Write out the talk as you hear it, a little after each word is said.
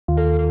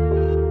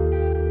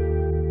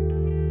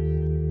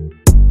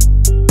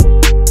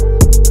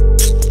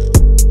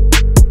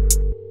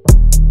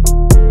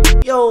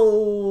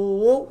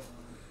Yo,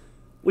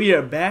 we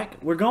are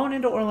back. We're going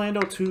into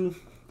Orlando 2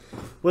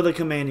 with a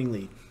commanding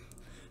lead.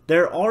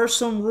 There are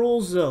some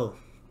rules, though.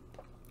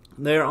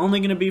 They're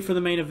only going to be for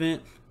the main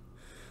event,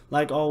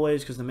 like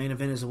always, because the main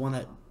event is the one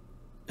that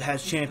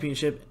has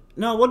championship.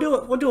 No, we'll do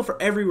it. We'll do it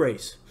for every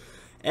race.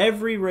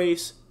 Every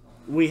race,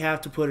 we have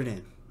to put it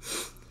in.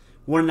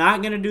 We're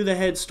not going to do the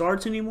head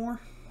starts anymore.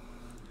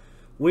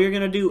 We're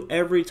going to do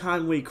every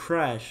time we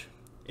crash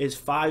is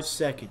 5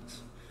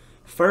 seconds.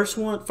 First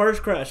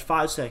crash,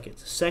 5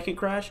 seconds. Second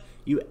crash,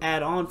 you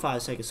add on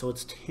 5 seconds, so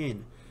it's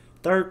 10.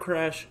 Third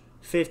crash,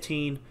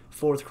 15.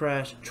 Fourth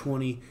crash,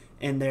 20.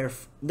 And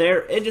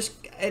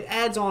it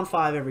adds on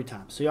 5 every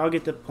time. So y'all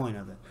get the point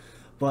of it.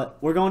 But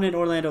we're going in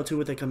Orlando 2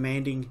 with a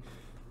commanding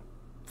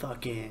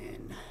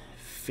fucking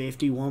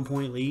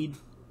 51-point lead.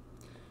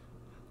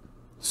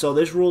 So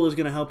this rule is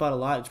going to help out a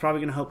lot. It's probably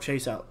going to help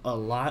Chase out a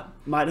lot.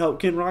 Might help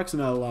Ken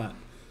Roxon out a lot.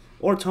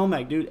 Or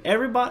Tomac, dude.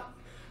 Everybody,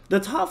 the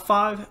top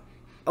 5,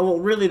 well,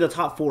 really the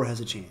top 4 has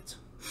a chance.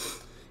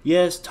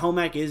 Yes,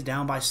 Tomac is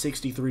down by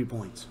 63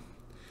 points.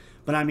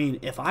 But, I mean,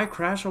 if I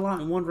crash a lot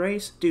in one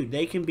race, dude,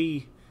 I can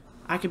be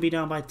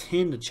down by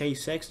 10 to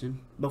Chase Sexton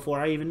before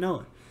I even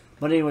know it.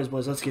 But anyways,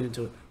 boys, let's get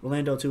into it.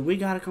 Orlando 2, we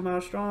got to come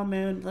out strong,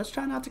 man. Let's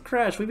try not to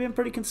crash. We've been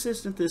pretty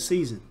consistent this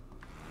season.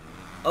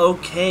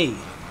 Okay.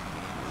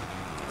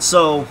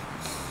 So,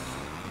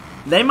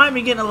 they might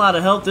be getting a lot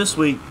of help this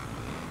week.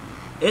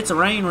 It's a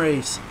rain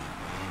race.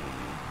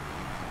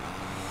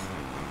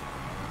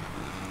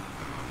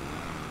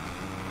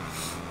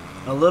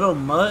 A little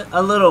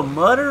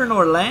mudder in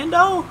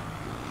Orlando?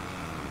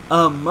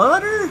 A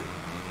mudder?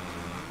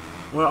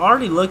 We're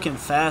already looking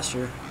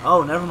faster.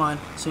 Oh, never mind.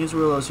 Seems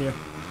Rulo's here.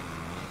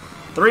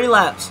 3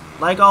 laps.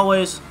 Like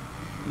always,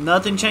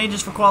 nothing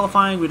changes for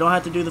qualifying. We don't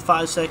have to do the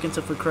 5 seconds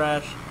if we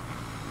crash.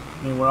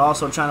 I mean, we're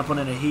also trying to put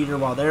in a heater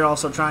while they're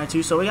also trying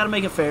to, so we got to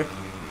make it fair.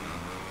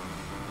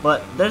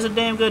 But there's a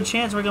damn good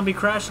chance we're going to be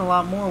crashing a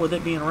lot more with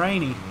it being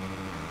rainy.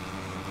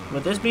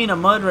 With this being a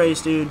mud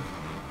race, dude.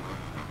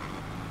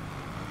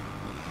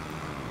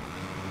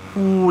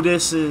 Ooh,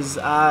 this is...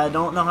 I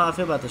don't know how I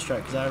feel about this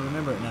track because I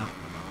remember it now.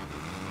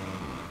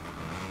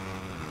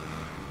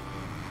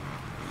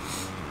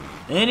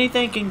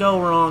 Anything can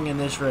go wrong in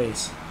this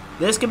race.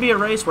 This could be a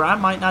race where I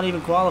might not even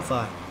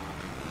qualify.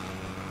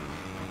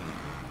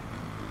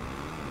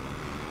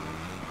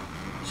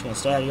 Just gonna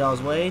stay out of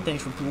y'all's way.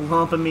 Thanks for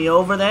lumping me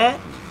over that.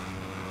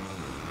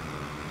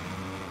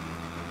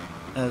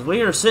 As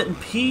we are sitting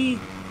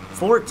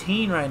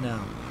P14 right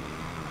now.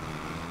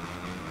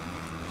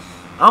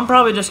 I'm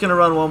probably just gonna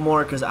run one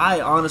more because I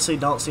honestly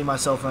don't see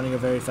myself running a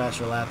very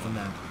faster lap than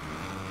that.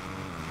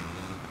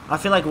 I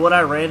feel like what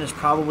I ran is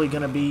probably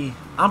gonna be.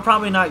 I'm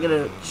probably not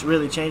gonna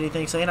really change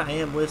anything. Saying I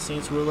am with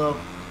Saints Rulo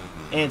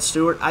and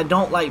Stewart. I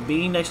don't like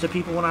being next to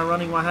people when I'm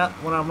running my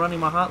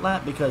hot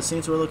lap because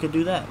Saints Rulo could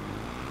do that.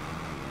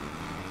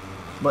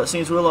 But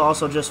Saints Rulo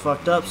also just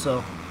fucked up,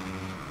 so.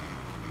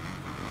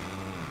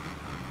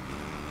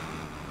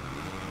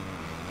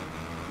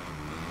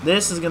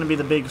 This is going to be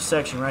the big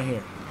section right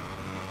here.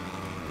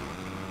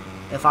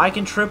 If I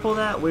can triple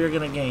that, we're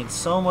going to gain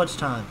so much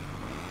time.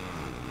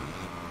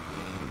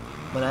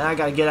 But I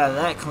got to get out of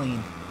that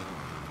clean.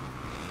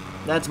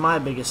 That's my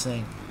biggest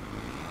thing.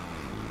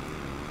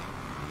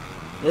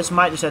 This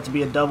might just have to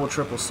be a double,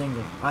 triple,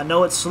 single. I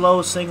know it's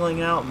slow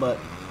singling out, but,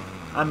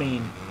 I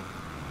mean,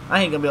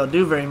 I ain't going to be able to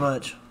do very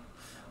much.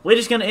 We're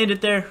just going to end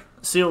it there,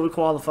 see what we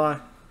qualify.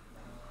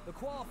 The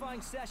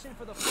qualifying session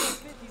for the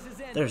 450s is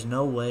ended. There's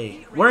no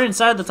way. We're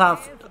inside the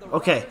top...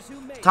 Okay,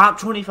 top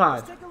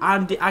 25.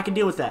 I can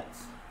deal with that.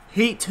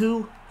 Heat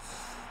 2.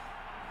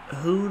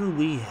 Who do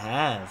we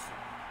have?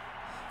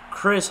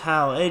 Chris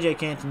Howe, AJ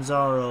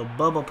Cantanzaro,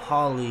 Bubba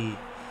Pauly,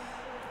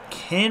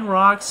 Ken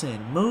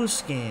Roxon,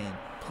 Mooscan,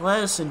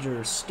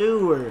 Plessinger,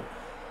 Stewart.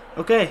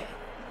 Okay,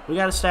 we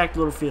got a stacked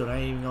little field. I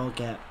ain't even gonna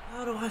look at.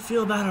 How do I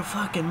feel about a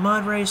fucking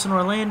mud race in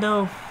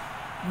Orlando?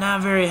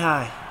 Not very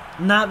high.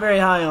 Not very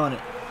high on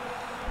it.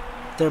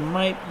 There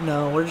might...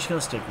 No, we're just gonna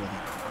stick with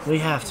it. We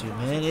have to,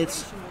 man.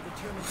 It's...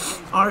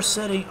 Our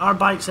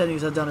bike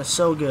settings have done us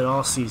so good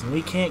all season.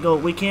 We can't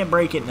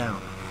break it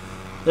now.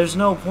 There's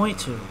no point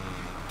to it.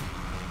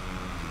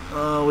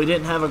 We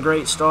didn't have a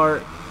great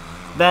start.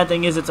 Bad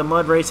thing is it's a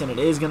mud race and it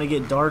is gonna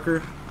get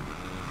darker.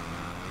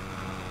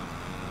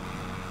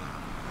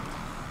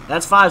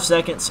 That's 5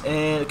 seconds,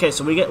 and okay,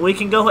 so we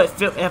can go at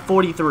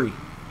 43.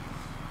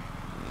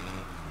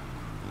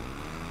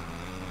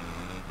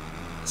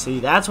 See,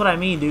 that's what I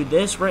mean, dude.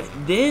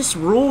 This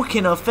rule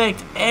can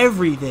affect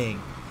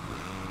everything.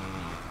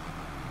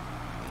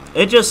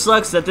 It just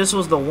sucks that this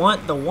was the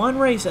one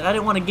race that I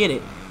didn't want to get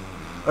it,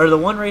 or the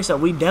one race that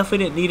we definitely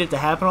didn't need it to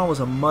happen on was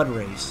a mud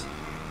race.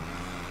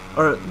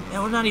 Or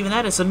not even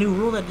that. It's a new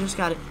rule that just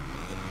got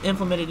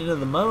implemented into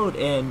the mode,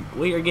 and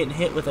we are getting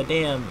hit with a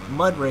damn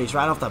mud race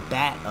right off the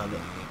bat of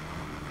it.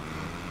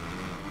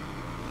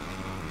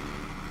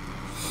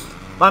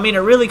 But I mean, it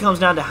really comes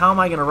down to how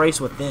am I going to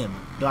race with them?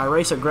 Do I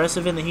race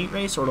aggressive in the heat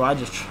race, or do I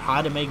just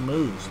try to make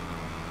moves?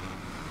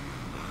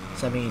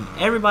 So I mean,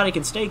 everybody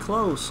can stay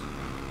close.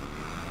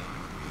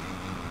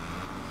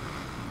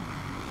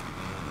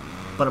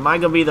 But am I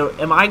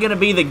gonna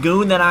be the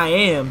goon that I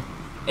am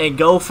and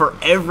go for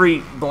every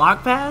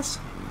block pass?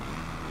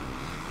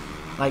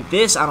 Like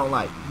this, I don't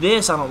like.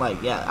 This, I don't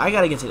like. Yeah, I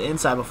gotta get to the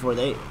inside before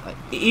they, like,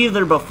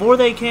 either before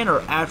they can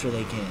or after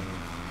they can.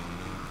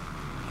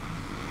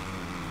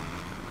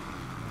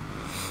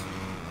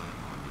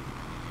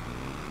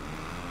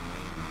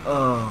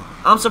 Oh,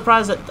 I'm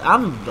surprised that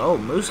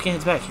Moose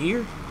Can's back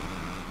here.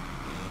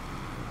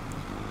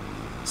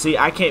 See,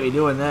 I can't be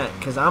doing that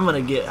because I'm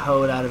gonna get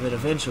hoed out of it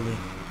eventually.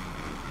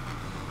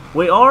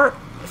 We are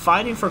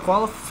fighting for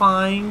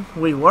qualifying.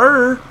 We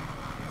were.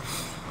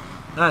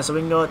 Alright, so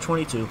we can go at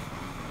 22.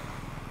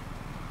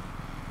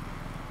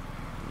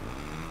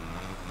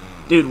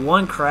 Dude,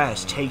 one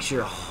crash takes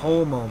your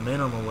whole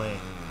momentum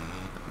away.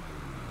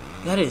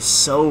 That is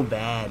so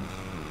bad.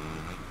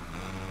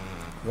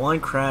 One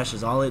crash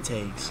is all it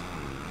takes.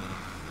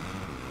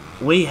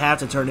 We have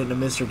to turn into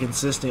Mr.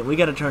 Consistent. We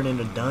got to turn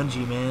into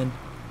Dungy, man.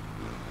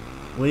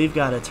 We've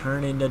got to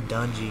turn into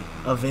Dungy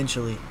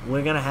eventually.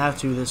 We're going to have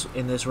to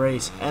in this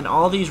race. And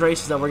all these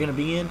races that we're going to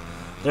be in,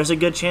 there's a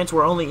good chance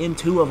we're only in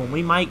 2 of them.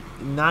 We might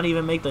not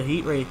even make the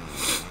heat race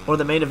or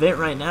the main event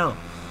right now.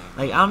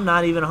 Like, I'm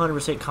not even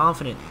 100%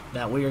 confident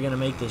that we are going to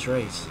make this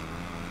race.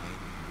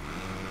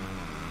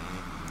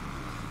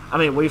 I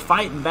mean, we're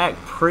fighting back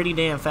pretty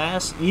damn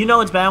fast. You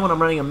know it's bad when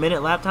I'm running a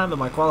minute lap time, but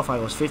my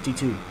qualifying was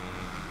 52.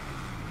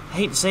 I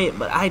hate to say it,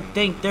 but I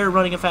think they're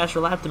running a faster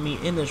lap than me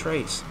in this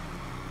race.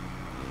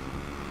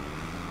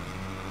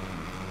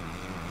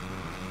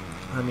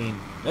 I mean,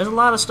 there's a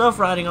lot of stuff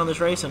riding on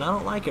this race, and I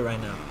don't like it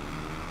right now.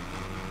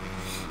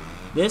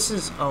 This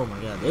is, oh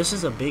my god, this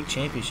is a big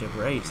championship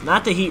race.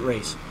 Not the heat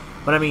race,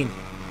 but I mean,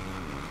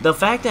 the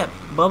fact that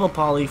Bubba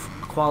Pauly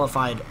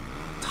qualified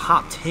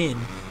top 10,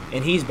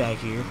 and he's back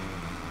here.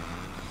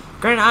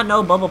 Granted, I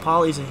know Bubba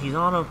Pauly's and he's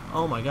on a,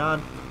 oh my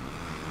god,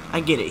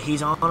 I get it.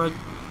 He's on a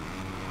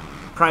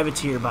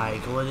privateer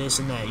bike or this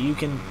and that. You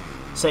can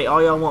say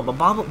all y'all want, but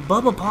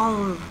Bubba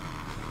Pauly,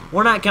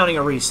 we're not counting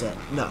a reset.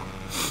 No,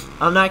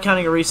 I'm not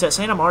counting a reset.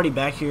 Saying I'm already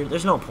back here,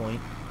 there's no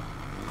point.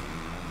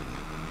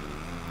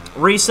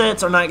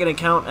 Resets are not going to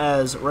count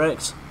as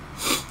wrecks.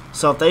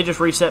 So if they just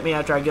reset me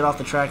after I get off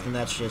the track, then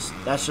that's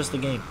just the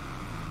game.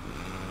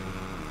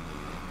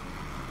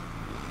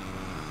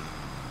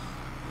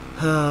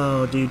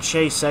 Oh, dude,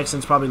 Chase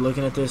Sexton's probably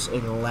looking at this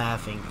and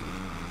laughing.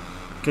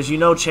 Because you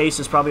know Chase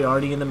is probably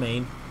already in the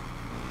main.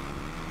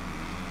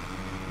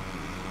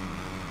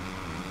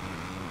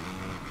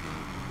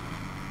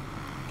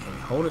 Okay,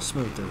 hold it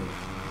smooth through.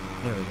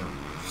 There we go.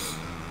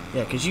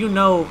 Yeah, because you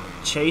know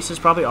Chase is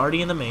probably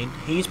already in the main.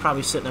 He's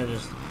probably sitting there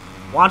just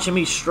watching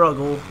me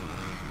struggle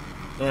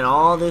and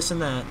all this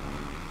and that,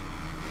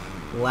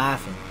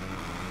 laughing.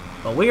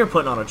 But we are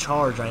putting on a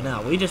charge right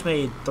now. We just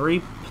made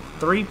three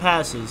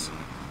passes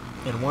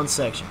in one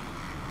section.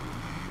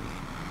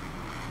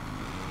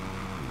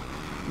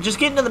 Just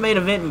getting to the main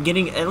event and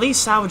getting, at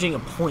least salvaging a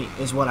point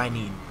is what I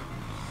need.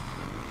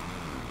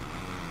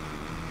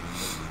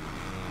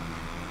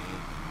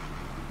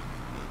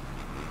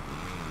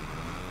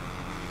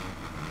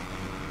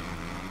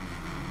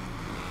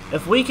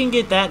 If we can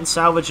get that and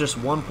salvage just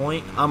 1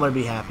 point, I'm going to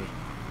be happy.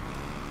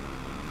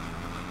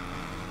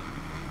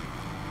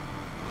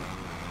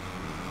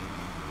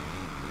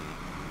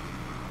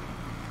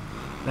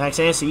 Max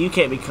Ansel, you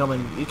can't be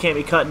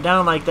cutting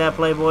down like that,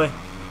 Playboy.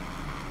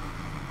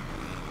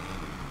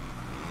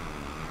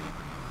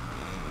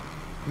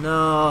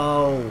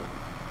 No.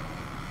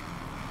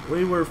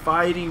 We were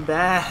fighting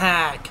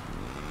back.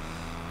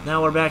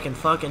 Now we're back in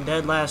fucking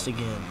dead last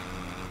again.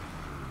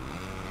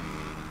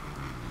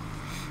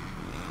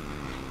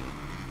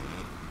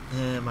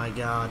 Oh my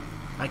god.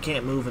 I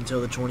can't move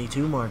until the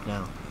 22 mark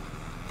now.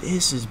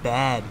 This is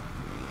bad.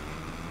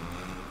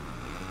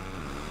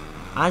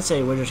 I'd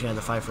say we're just going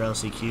to have to fight for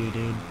LCQ,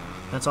 dude.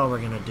 That's all we're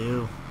going to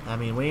do. I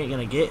mean, we ain't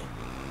going to get...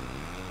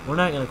 We're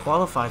not going to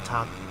qualify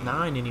top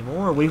 9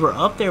 anymore. We were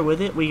up there with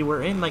it. We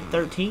were in like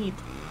 13th.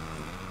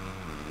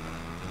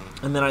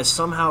 And then I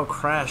somehow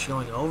crashed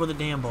going over the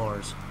damn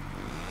bars.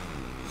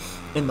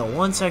 In the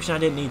one section I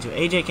didn't need to.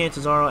 AJ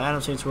Cantazaro, Adam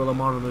Santuillo,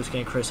 Marvin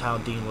Muscan, Chris Howe,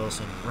 Dean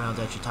Wilson. Rounds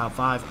out your top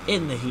 5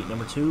 in the heat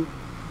number 2.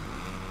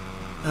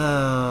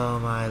 Oh,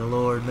 my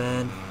lord,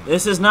 man.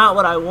 This is not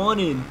what I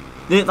wanted.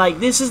 Like,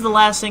 this is the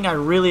last thing I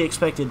really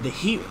expected. The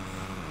heat.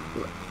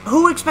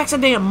 Who expects a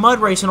damn mud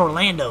race in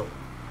Orlando?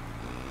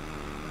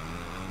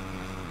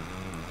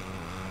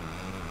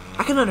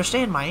 I can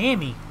understand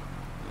Miami,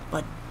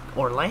 but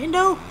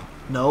Orlando?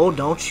 No,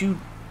 don't you.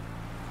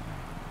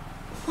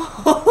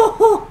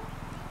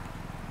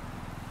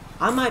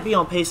 I might be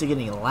on pace to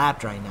getting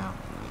lapped right now.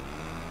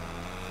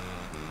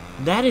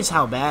 That is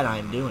how bad I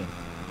am doing.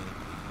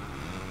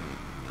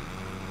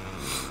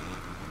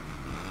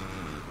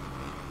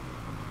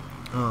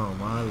 Oh,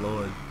 my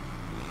lord.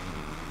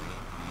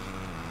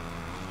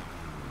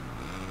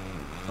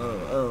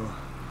 Oh.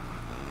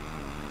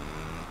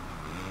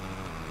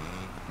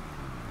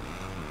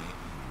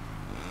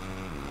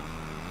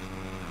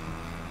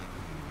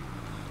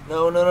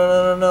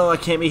 No. I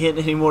can't be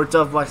hitting any more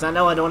tough blocks. I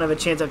know I don't have a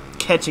chance of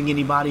catching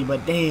anybody,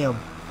 but damn.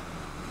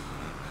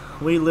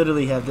 We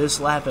literally have this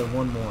lap and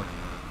one more.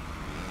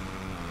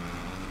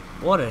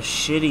 What a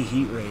shitty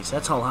heat race.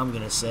 That's all I'm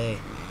going to say.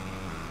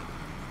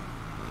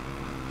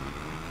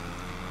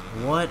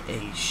 What a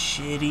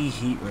shitty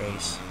heat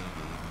race.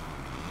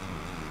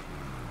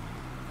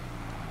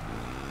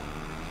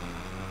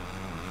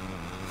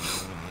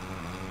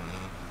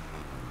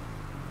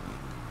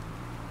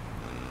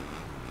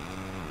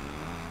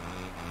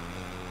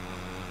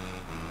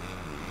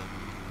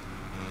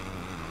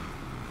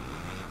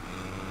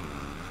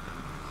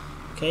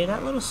 Okay,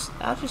 that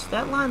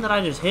line that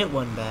I just hit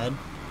wasn't bad.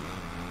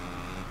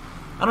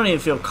 I don't even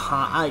feel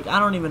I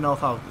don't even know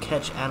if I'll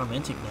catch Adam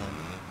Entick now.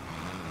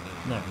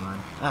 Never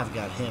mind. I've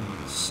got him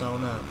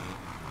sewn up.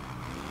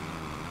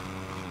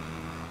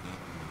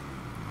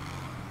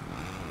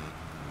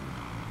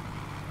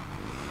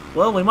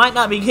 Well, we might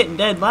not be getting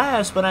dead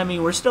last, but I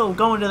mean, we're still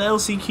going to the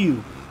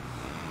LCQ.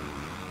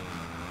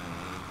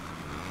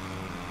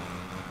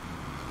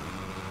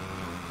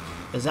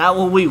 Is that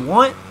what we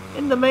want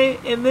in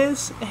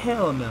this?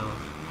 Hell no.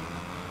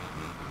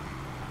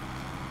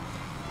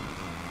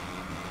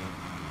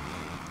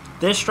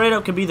 This straight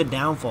up could be the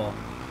downfall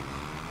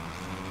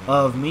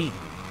of me.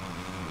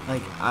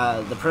 Like,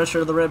 the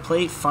pressure of the red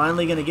plate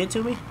finally gonna get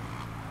to me?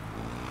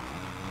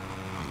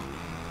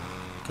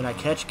 Can I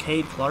catch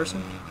Cade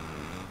Clarkson?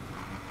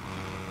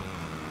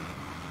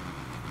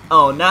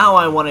 Oh, now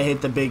I want to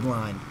hit the big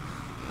line.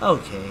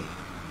 Okay.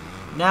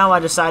 Now I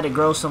decide to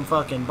grow some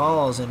fucking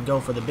balls and go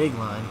for the big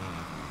line.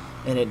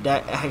 And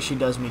that actually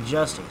does me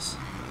justice.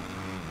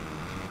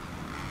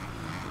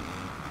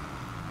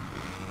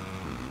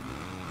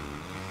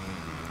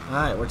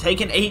 Alright, we're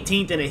taking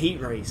 18th in a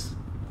heat race.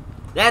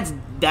 That's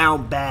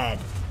down bad.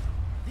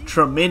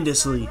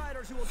 Tremendously.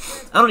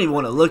 I don't even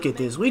want to look at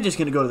this. We're just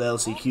going to go to the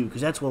LCQ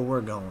because that's where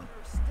we're going.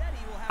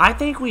 I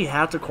think we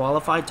have to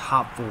qualify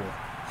top 4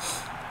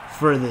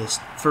 for this.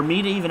 For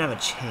me to even have a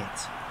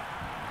chance.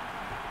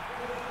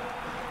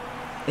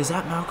 Is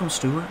that Malcolm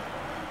Stewart?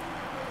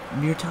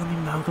 You're telling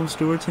me Malcolm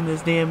Stewart's in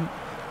this damn...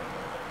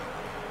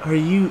 Are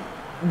you...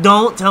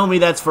 Don't tell me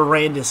that's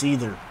Ferrandis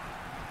either.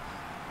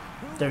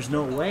 There's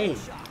no way.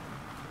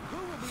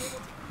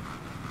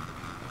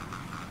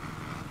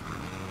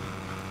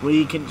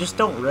 We can just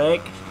don't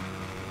wreck.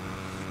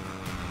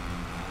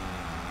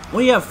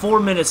 We have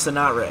 4 minutes to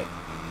not wreck.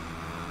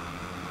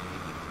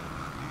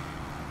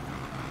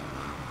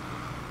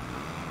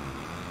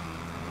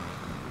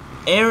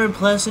 Aaron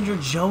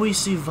Plessinger, Joey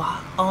Siva.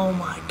 Oh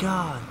my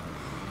god.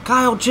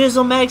 Kyle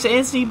Chisholm, Max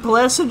Anstey,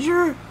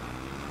 Plessinger.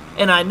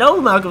 And I know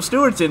Malcolm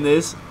Stewart's in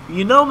this.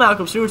 You know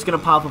Malcolm Stewart's going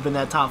to pop up in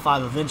that top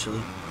 5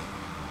 eventually.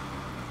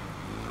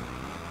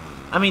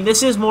 I mean,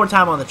 this is more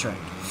time on the track.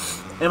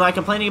 Am I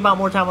complaining about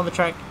more time on the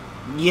track?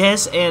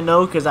 Yes and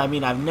no, because I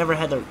mean, I've never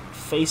had to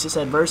face this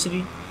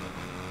adversity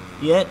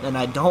yet, and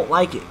I don't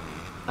like it.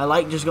 I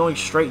like just going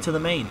straight to the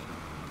main.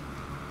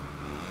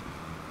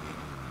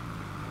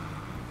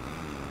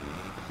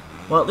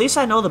 Well, at least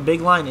I know the big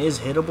line is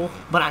hittable,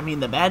 but I mean,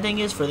 the bad thing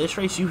is, for this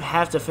race, you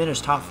have to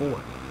finish top 4.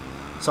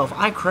 So if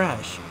I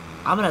crash,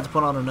 I'm going to have to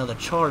put on another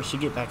charge to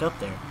get back up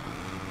there.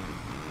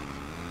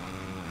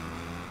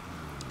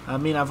 I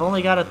mean, I've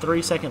only got a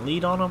 3-second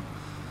lead on them.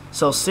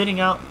 So sitting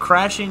out,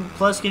 crashing,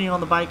 plus getting on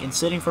the bike and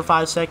sitting for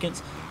 5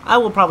 seconds, I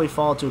will probably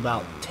fall to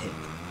about 10th.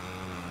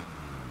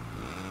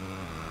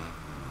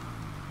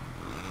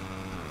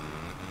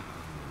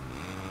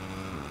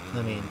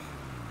 I mean,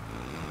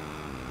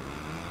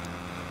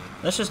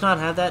 let's just not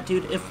have that,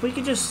 dude. If we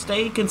could just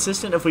stay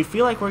consistent, if we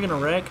feel like we're going to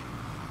wreck,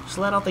 just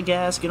let out the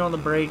gas, get on the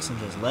brakes, and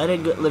just let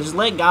it go. Just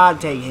let God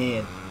take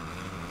hand.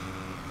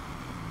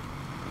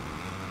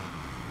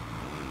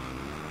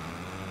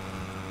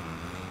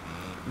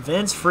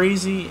 Vince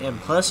Freezy and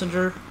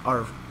Plessinger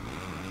are...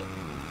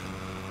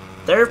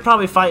 They're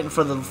probably fighting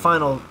for the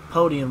final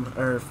podium,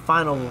 or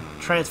final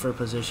transfer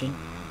position.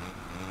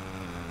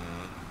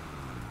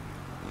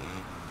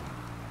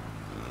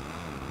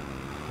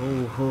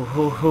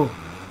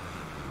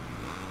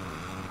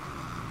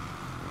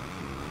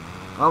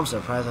 I'm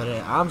surprised I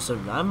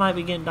didn't. I might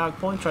be getting docked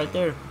points right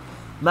there.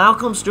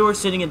 Malcolm Stewart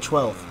sitting in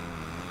 12th.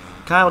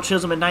 Kyle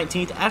Chisholm in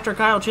 19th. After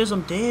Kyle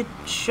Chisholm did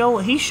show...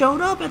 He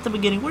showed up at the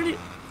beginning. Where did...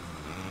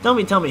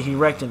 Don't tell me he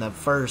wrecked in that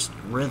first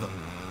rhythm.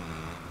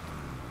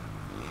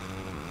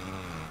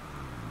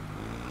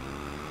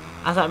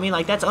 I mean,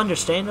 like, that's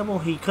understandable.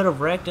 He could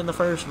have wrecked in the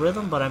first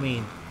rhythm, but I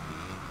mean...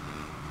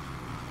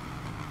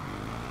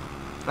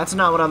 That's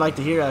not what I'd like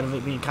to hear out of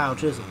it being Kyle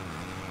Chisholm.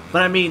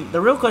 But I mean,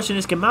 the real question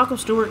is, can Malcolm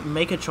Stewart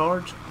make a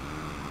charge?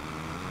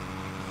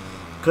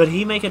 Could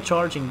he make a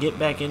charge and get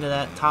back into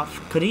that top...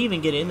 Could he even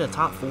get into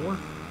top 4?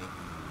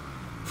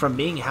 From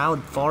being how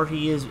far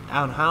he is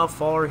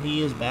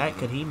back,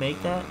 could he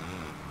make that?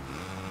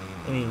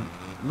 I mean,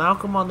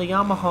 Malcolm on the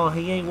Yamaha,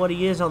 he ain't what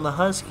he is on the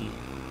Husky.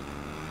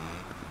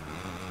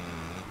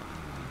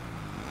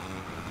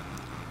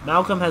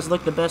 Malcolm has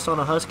looked the best on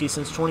a Husky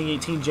since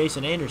 2018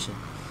 Jason Anderson.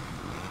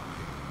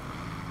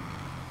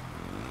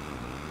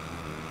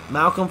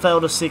 Malcolm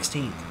fell to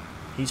 16th.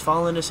 He's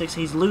fallen to 16th.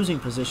 He's losing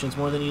positions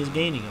more than he is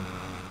gaining them.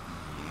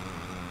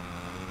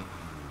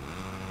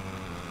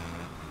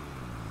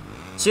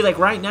 See, like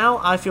right now,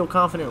 I feel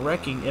confident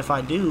wrecking if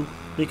I do.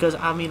 Because,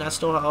 I mean, I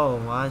still...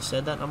 Oh, I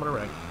said that. I'm going to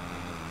wreck.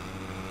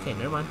 Okay,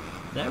 never mind.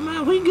 Never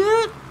mind. We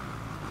good.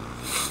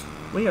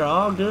 We are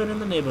all good in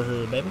the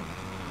neighborhood, baby.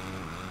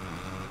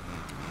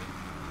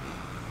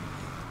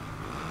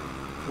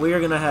 We are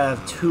going to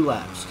have 2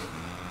 laps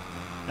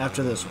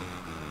after this one.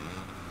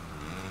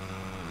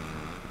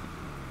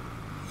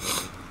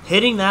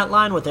 Hitting that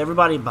line with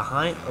everybody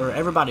behind, or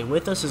everybody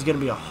with us, is going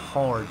to be a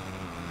hard.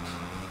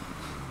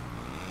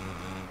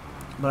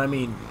 But, I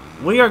mean,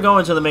 we are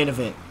going to the main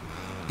event.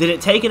 Did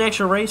it take an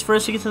extra race for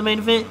us to get to the main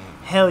event?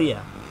 Hell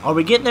yeah. Are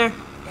we getting there?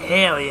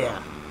 Hell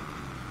yeah.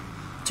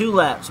 2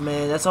 laps,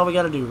 man. That's all we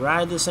got to do.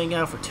 Ride this thing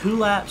out for 2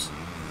 laps.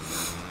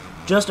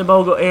 Justin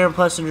Bogle, Aaron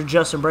Plessinger,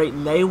 Justin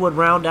Brayton, they would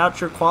round out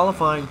your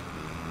qualifying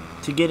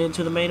to get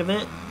into the main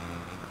event.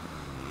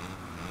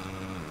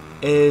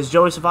 Is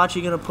Joey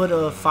Savacci going to put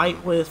a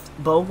fight with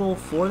Bogle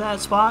for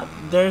that spot?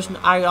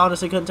 I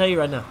honestly couldn't tell you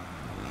right now.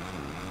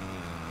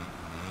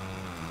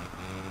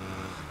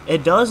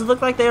 It does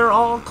look like they are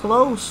all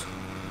close.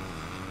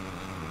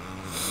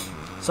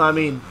 So, I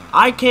mean,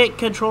 I can't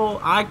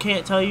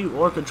tell you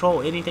or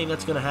control anything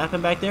that's going to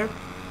happen back there.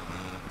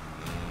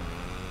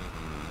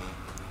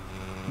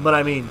 But,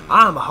 I mean,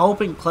 I'm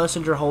hoping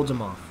Plessinger holds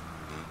him off.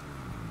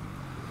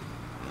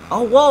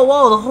 Oh,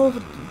 whoa, the whole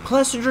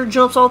Plessinger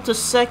jumps off to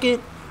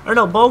second. Or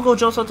no, Bogle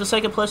jumps off to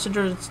second,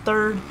 Plessinger is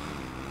third.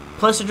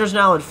 Plessinger's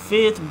now in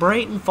 5th.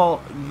 Brayton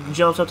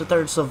jumps up to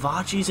 3rd.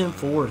 Savacci's in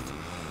 4th.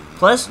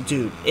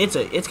 Dude,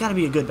 it's got to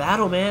be a good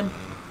battle, man.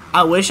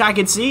 I wish I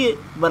could see it,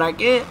 but I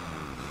can't.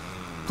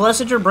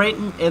 Plessinger,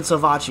 Brayton, and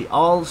Savacci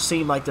all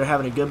seem like they're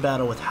having a good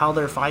battle with how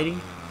they're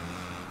fighting.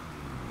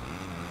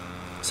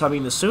 So, I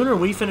mean, the sooner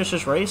we finish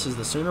this race is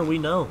the sooner we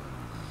know.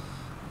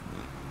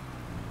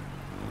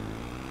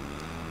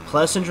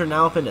 Plessinger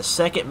now up into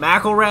 2nd.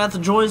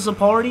 McElrath joins the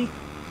party.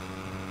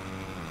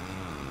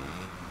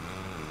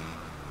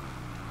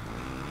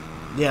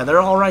 Yeah, they're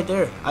all right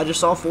there. I just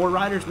saw 4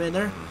 riders,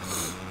 man.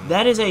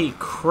 That is a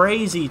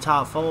crazy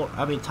top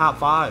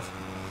 5.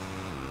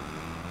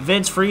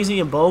 Vince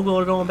Freezy and Bogle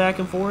are going back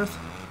and forth.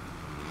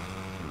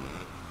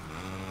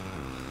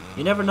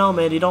 You never know,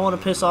 man. You don't want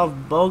to piss off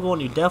Bogle,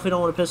 and you definitely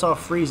don't want to piss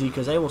off Freezy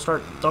because they will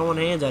start throwing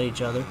hands at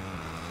each other.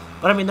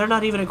 But, I mean, they're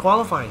not even in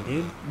qualifying,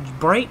 dude.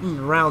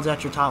 Brayton rounds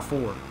out your top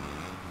 4.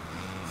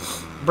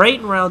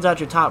 Brayton rounds out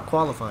your top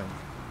qualifying.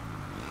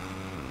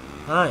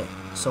 Alright,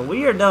 so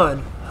we are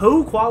done.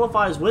 Who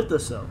qualifies with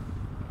us, though?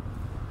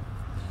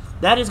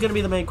 That is going to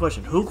be the main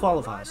question. Who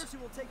qualifies?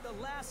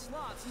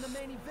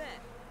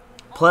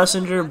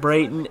 Plessinger,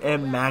 Brayton,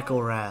 and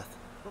McElrath.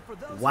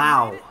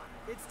 Wow.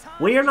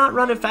 We are not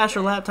running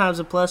faster lap times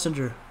than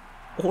Plessinger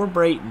or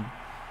Brayton.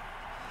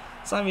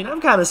 So, I mean,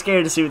 I'm kind of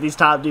scared to see what these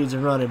top dudes are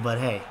running, but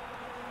hey.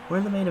 We're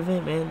in the main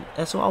event, man.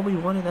 That's all we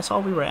wanted. That's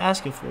all we were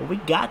asking for. We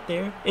got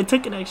there. It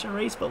took an extra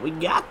race, but we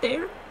got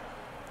there.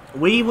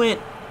 We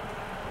went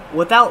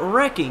without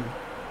wrecking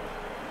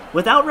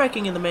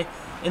in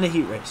the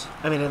heat race.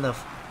 I mean, in the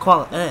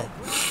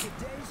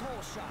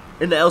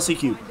in the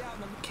LCQ.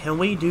 Can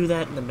we do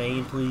that in the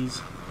main,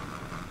 please?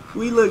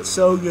 We looked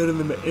so good in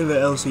the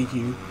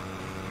LCQ.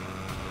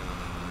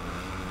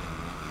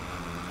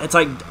 It's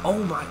like,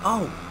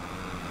 oh.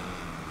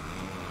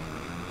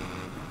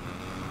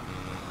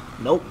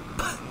 Nope.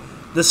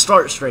 The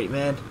start straight,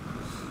 man.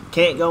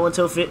 Can't go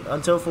until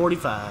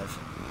 45.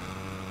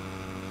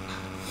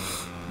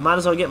 Might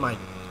as well get my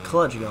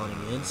clutch going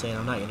again, saying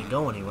I'm not going to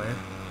go anywhere.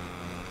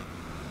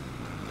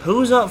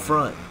 Who's up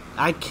front?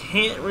 I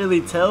can't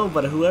really tell,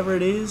 but whoever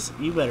it is,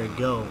 you better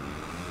go.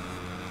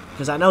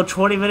 Because I know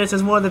 20 minutes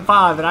is more than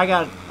 5, and I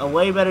got a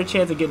way better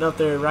chance of getting up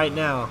there right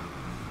now.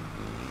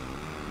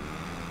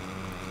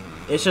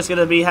 It's just going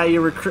to be how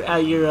your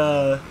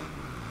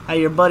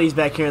buddies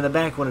back here in the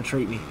back want to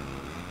treat me.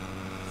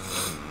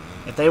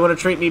 If they want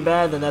to treat me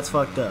bad, then that's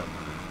fucked up.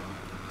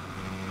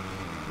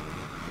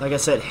 Like I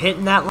said,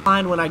 hitting that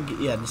line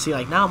when see,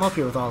 like, now I'm up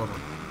here with all of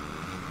them.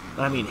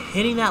 But, I mean,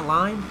 hitting that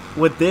line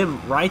with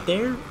them right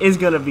there is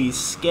going to be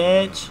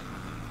sketch.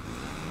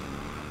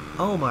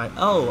 Oh, my.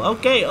 Oh,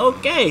 okay.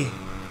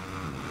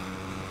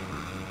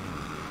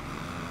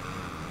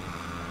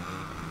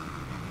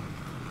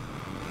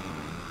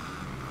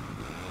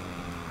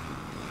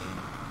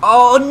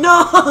 Oh,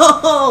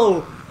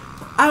 no!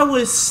 I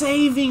was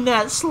saving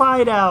that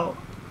slide out.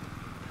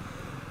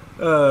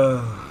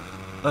 I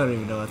don't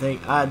even know. I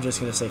think I'm just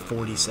going to say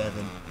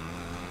 47.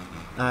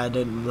 I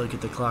didn't look at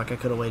the clock. I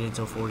could have waited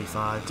until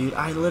 45. Dude,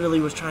 I literally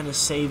was trying to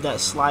save that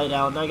slide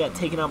out, and I got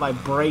taken out by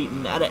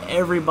Brayton out of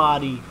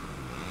everybody.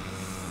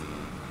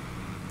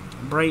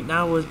 Brayton,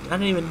 I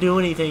didn't even do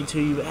anything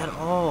to you at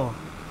all.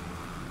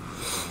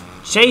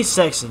 Chase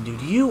Sexton,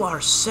 dude, you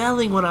are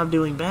selling when I'm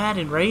doing bad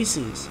in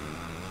races.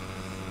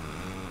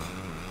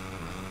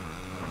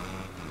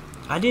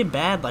 I did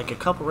bad like a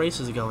couple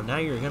races ago, and now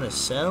you're going to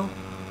sell?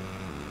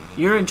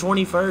 You're in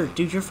 21st.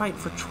 Dude, you're fighting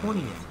for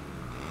 20th.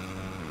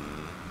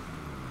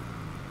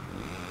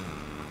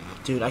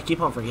 Dude, I keep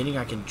on forgetting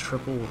I can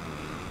triple...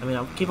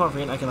 I keep on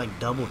forgetting I can, like,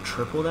 double,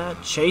 triple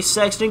that. Chase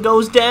Sexton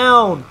goes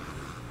down!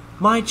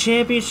 My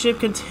championship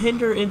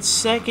contender in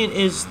second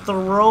is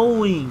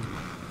throwing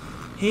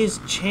his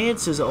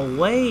chances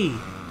away.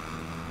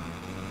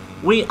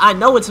 I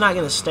know it's not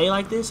going to stay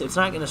like this. It's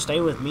not going to stay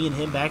with me and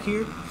him back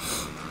here.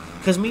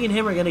 Because me and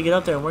him are going to get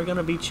up there and we're going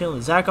to be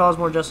chilling. Zach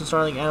Osborne, Justin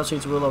Starling, Adam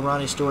Sweets-Willow,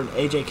 Ronnie Stewart, and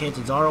AJ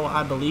Catanzaro,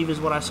 I believe is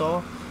what I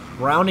saw.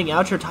 Rounding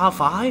out your top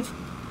 5?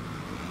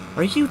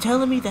 Are you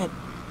telling me that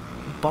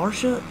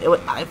Barsha,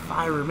 if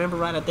I remember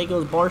right, I think it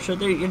was Barsha.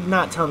 You're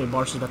not telling me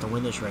Barsha's about to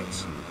win this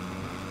race.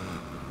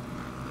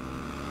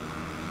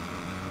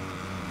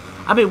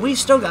 I mean, we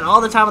still got all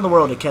the time in the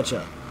world to catch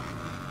up.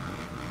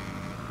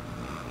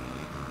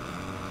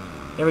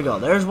 There we go.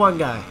 There's one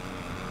guy.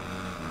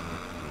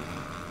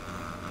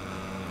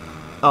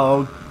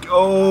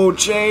 Oh,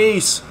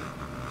 Chase.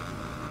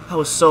 I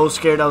was so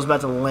scared I was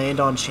about to land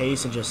on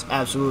Chase and just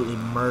absolutely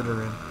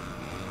murder him.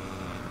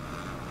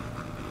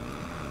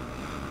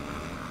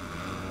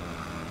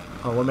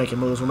 Oh, we're making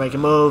moves. We're making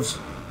moves.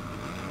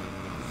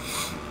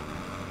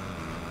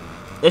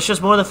 It's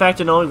just more the fact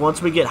of knowing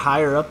once we get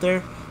higher up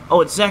there. Oh,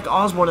 it's Zach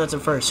Osborne that's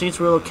in first. Saints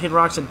Rillo, Kid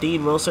Rocks, and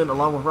Dean Wilson,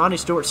 along with Ronnie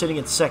Stewart sitting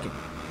in second.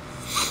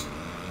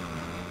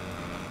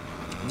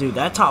 Dude,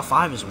 that top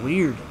 5 is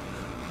weird.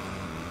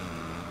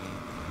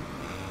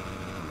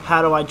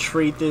 How do I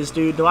treat this,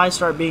 dude? Do I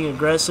start being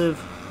aggressive?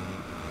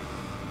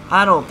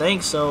 I don't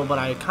think so, but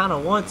I kind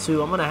of want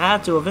to. I'm going to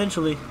have to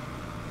eventually.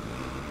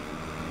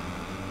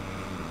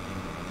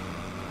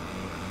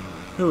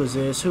 Who is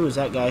this? Who is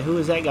that guy? Who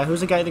is that guy? Who's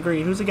the guy in the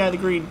green? Who's the guy in the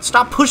green?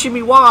 Stop pushing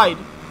me wide!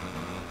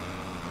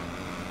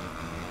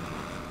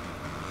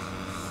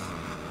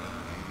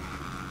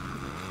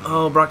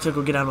 Oh, Brock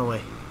Tickle, get out of my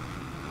way.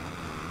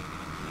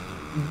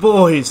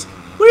 Boys,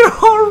 we're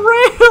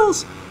on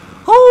rails!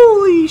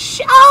 Holy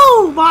sh!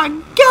 Oh my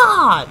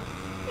God!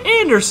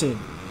 Anderson!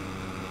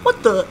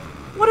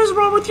 What is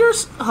wrong with your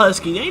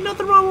Husky? Ain't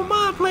nothing wrong with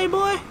mine,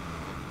 Playboy.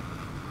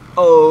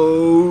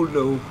 Oh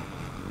no.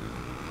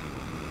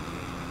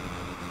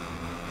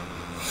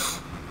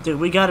 Dude,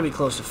 we gotta be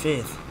close to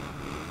 5th.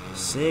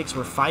 6th,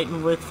 we're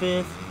fighting with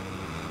 5th.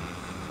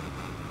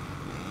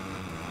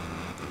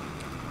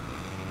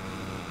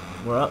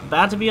 We're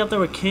about to be up there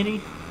with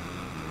Kenny.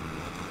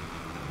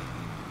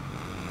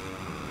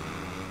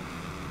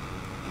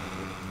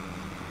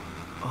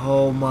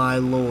 Oh my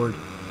Lord.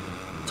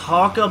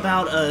 Talk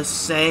about a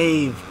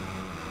save.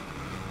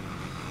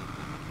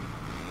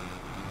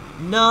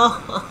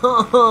 No.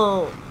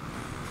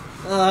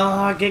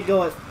 I could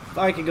go at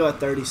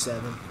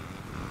 37.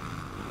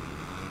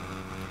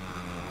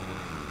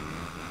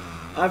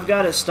 I've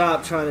got to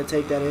stop trying to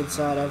take that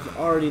inside. I've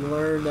already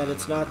learned that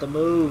it's not the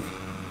move.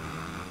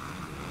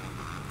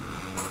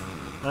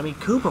 I mean,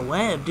 Cooper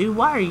Webb, dude,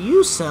 why are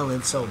you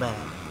selling so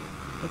bad?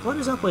 Like, what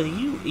is up with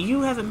you?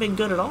 You haven't been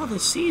good at all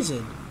this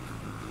season.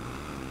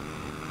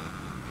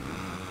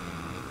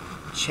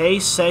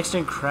 Chase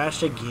Sexton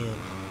crashed again.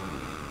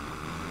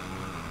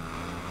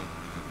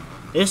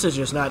 This is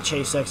just not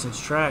Chase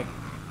Sexton's track.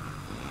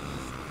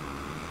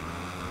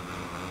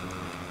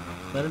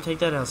 Let him take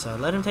that outside.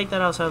 Let him take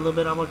that outside a little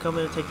bit. I'm going to come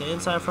in and take the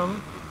inside from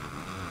him.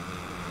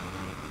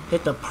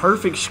 Hit the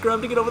perfect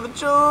scrub to get over the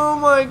jump. Oh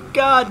my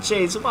God,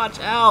 Chase, watch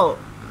out.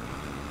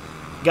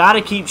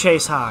 Gotta keep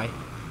Chase high.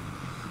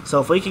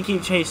 So if we can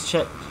keep Chase,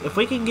 if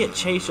we can get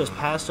Chase just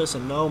past us,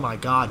 and oh my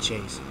God,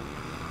 Chase,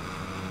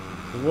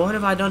 what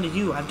have I done to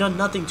you? I've done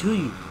nothing to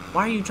you.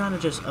 Why are you trying to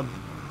just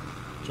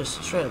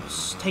straight up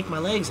take my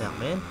legs out,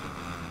 man?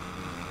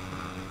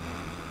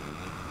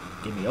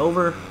 Give me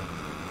over.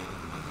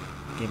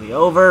 Give me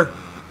over.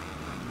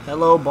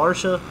 Hello,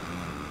 Barsha.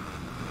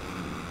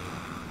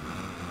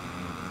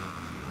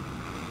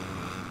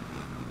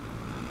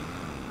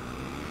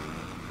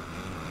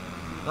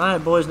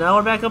 Alright, boys, now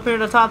we're back up here in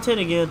the top 10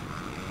 again.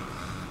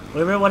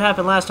 Remember what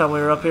happened last time we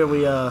were up here? We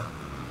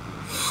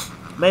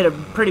made a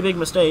pretty big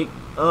mistake.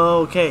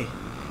 Okay.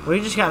 We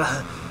just got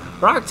a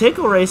Brock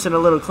Tickle racing a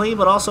little clean,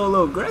 but also a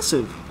little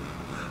aggressive.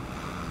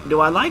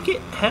 Do I like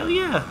it? Hell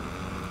yeah.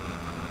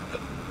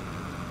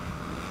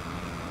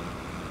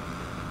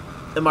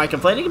 Am I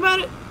complaining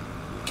about it?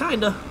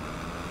 Kinda.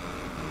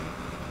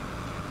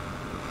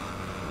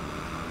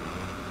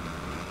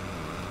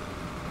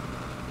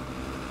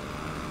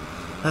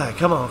 Alright,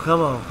 come on,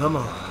 come on, come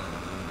on.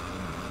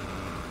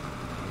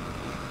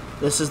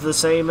 This is the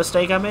same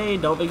mistake I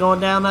made. Don't be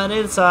going down that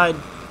inside.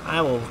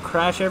 I will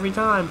crash every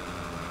time.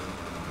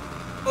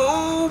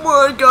 Oh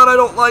my God, I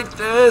don't like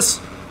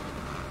this.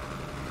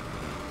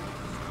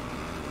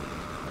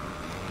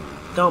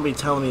 Don't be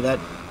telling me that.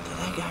 Did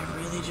that guy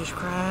really just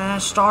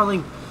crash?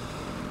 Starling.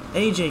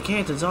 AJ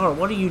Catanzaro,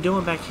 what are you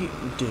doing back here?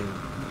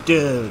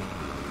 Dude.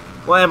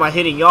 Why am I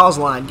hitting y'all's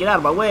line? Get out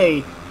of my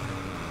way.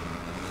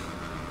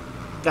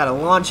 Gotta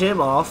launch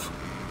him off.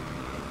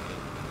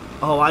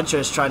 Oh, I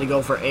just tried to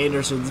go for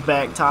Anderson's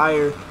back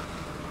tire.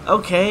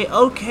 Okay,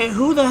 okay.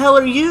 Who the hell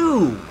are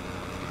you?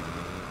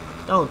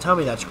 Don't tell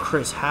me that's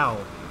Chris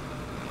Howell.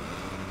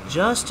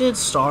 Justin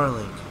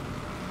Starling.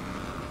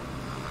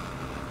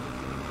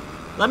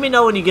 Let me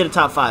know when you get a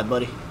top 5,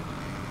 buddy.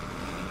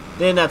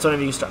 Then that's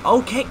whenever you start.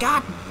 Okay,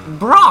 God.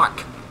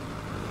 Brock.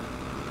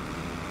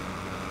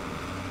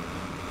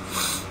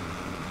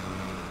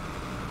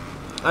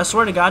 I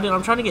swear to God, dude,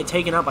 I'm trying to get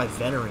taken out by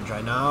veterans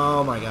right now.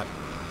 Oh, my God.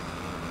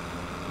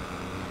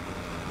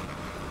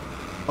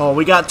 Oh,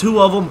 we got 2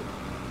 of them.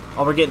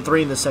 Oh, we're getting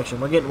 3 in this section.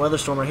 We're getting Weather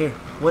Storm right here.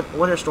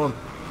 Winter Storm.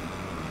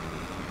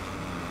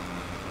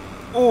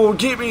 Oh,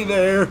 get me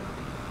there.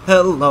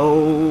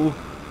 Hello.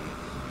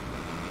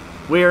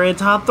 We're in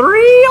top 3.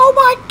 Oh,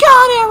 my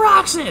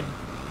God, Roxon.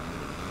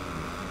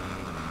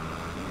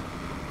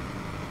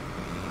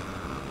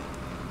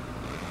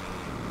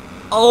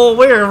 Oh,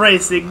 we're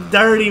racing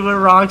dirty with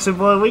Roxon,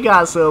 boy. We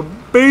got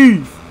some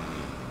beef.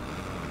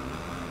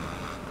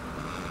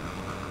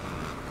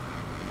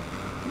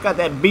 We got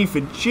that beef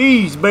and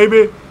cheese,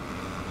 baby.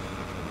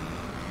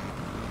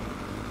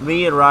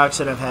 Me and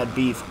Roxon have had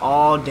beef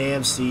all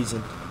damn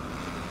season.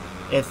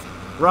 If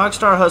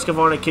Rockstar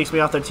Husqvarna kicks me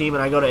off their team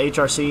and I go to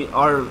HRC,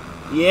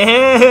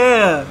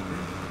 yeah,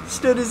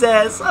 stood his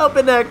ass up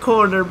in that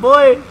corner,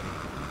 boy.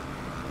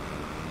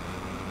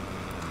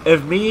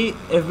 If me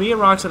and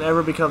Roxon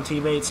ever become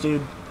teammates,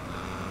 dude,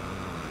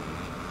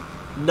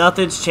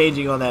 nothing's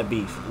changing on that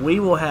beef.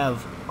 We will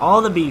have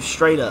all the beef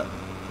straight up.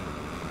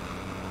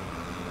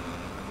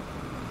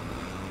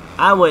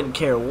 I wouldn't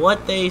care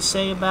what they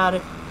say about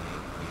it.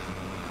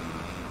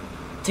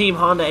 Team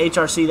Honda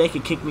HRC, they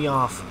could kick me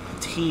off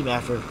the team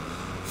after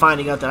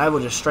finding out that I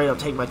will just straight up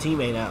take my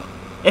teammate out.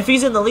 If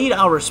he's in the lead,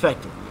 I'll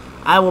respect it.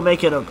 I will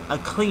make it a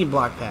clean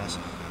block pass.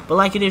 But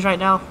like it is right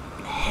now,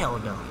 hell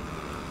no.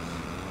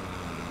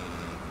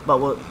 But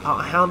will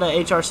Honda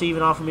HRC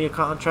even offer me a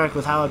contract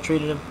with how I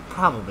treated him?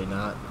 Probably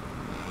not.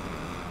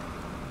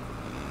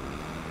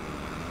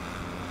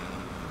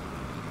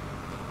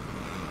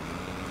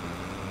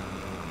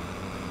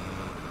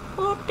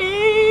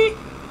 Okay.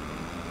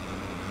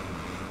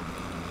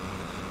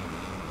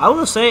 I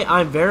will say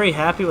I'm very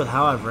happy with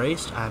how I've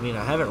raced. I mean,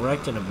 I haven't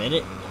wrecked in a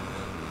minute.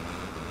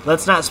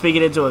 Let's not speak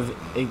it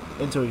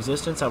into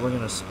existence that we're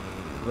going to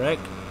wreck.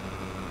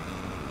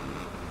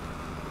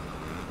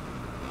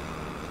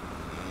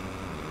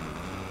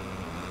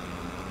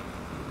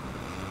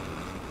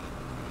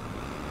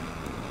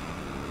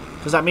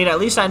 Because, I mean, at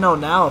least I know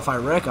now if I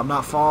wreck, I'm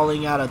not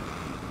falling out of...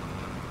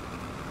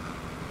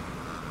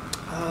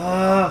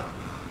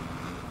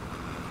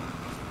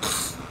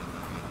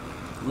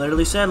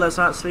 Literally said, let's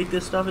not speak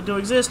this stuff into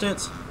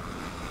existence.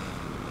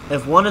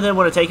 If one of them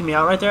would have taken me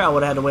out right there, I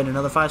would have had to wait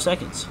another 5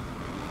 seconds.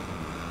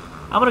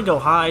 I'm going to go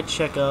high,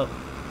 check up,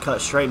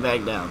 cut straight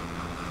back down.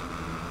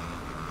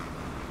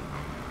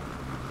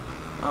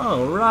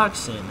 Oh,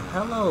 Roxon.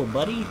 Hello,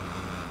 buddy.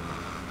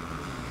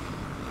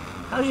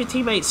 How's your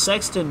teammate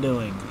Sexton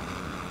doing?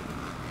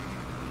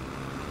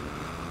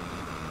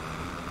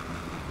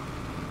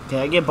 Okay,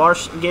 I give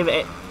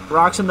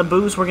Roxon the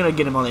boost. We're going to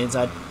get him on the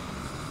inside.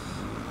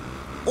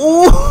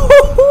 Oh,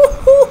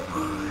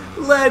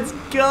 let's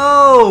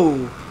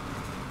go.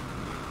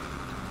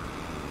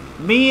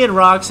 Me and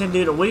Roxon,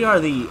 dude,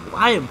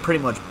 I am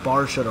pretty much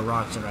bar short of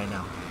Roxon right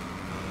now.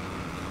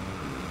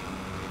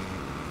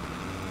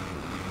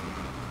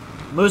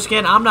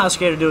 Mooscan, I'm not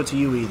scared to do it to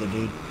you either,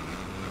 dude.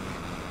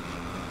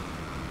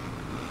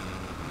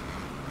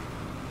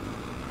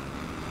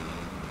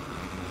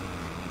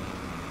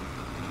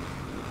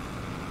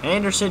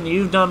 Anderson,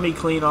 you've done me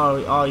clean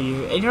all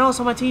year, and you're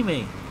also my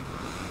teammate.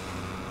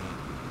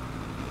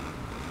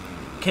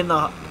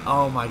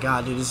 Oh my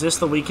God, dude, is this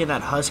the weekend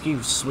that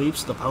Husky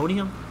sweeps the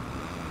podium?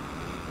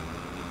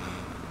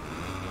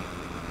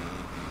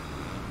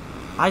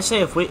 I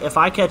say if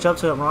I catch up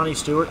to Ronnie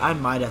Stewart, I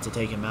might have to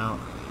take him out.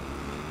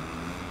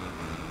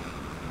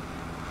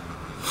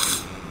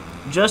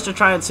 Just to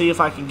try and see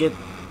if I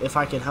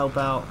can help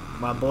out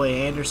my boy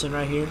Anderson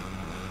right here.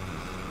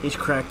 He's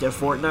cracked at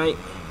Fortnite.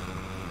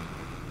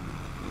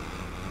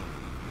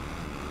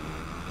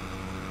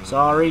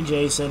 Sorry,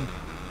 Jason.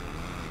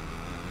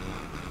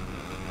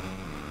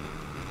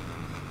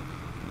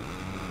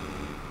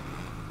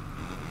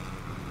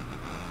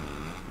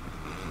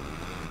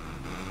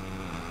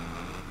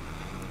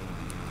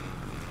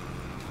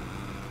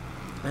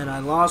 And I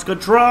lost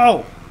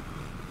control.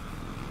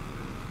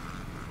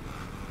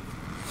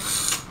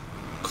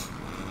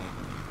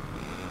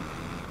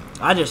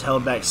 I just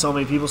held back so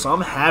many people, so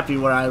I'm happy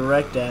where I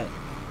wrecked at.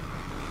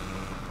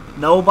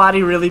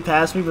 Nobody really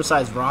passed me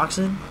besides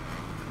Roxon.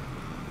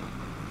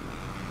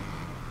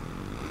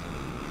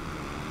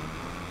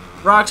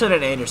 Roxon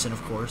and Anderson,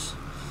 of course.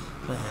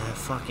 But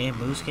fuck, and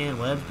Mooscan,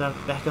 Webb's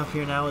back up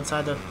here now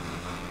inside the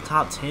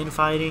top 10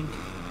 fighting.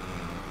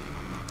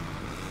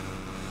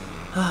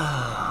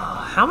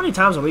 How many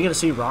times are we going to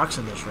see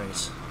Roxon this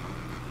race?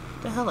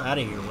 Get the hell out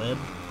of here, Webb.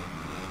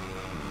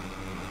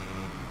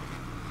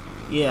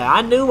 Yeah,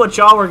 I knew what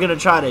y'all were going to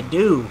try to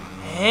do.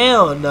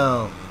 Hell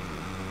no.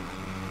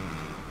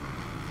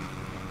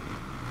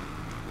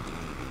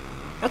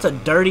 That's a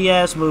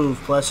dirty-ass move,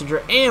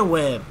 Plessinger and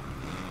Webb.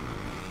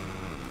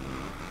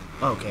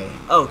 Okay,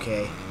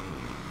 okay.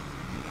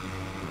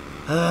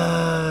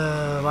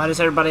 Why does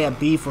everybody have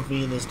beef with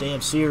me in this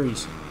damn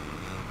series?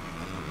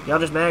 Y'all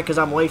just mad because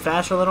I'm way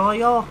faster than all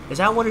y'all? Is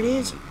that what it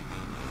is?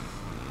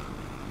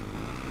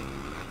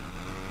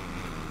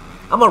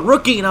 I'm a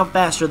rookie and I'm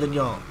faster than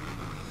y'all.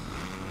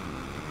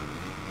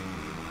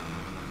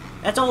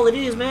 That's all it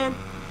is, man.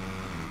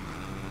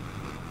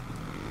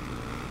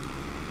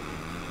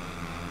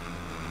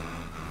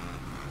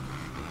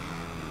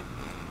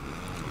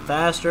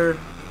 Faster.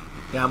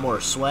 Got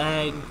more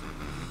swag.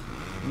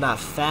 Not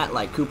fat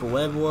like Cooper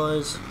Webb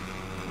was.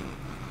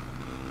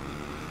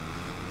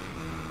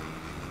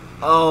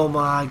 Oh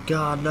my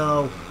god,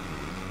 no.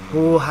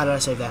 Oh, how did I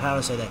say that? How did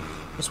I say that?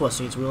 Guess what,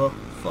 Saints Willow?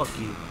 Fuck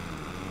you.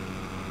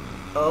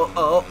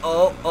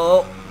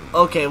 Oh.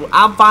 Okay, well,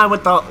 I'm fine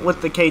with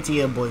the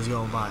KTM boys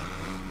going by.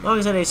 As long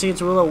as it ain't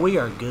Saints Willow, we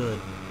are good.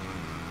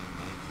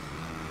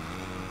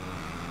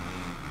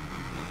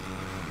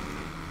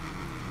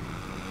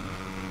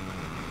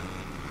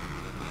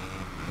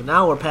 But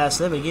now we're past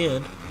them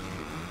again.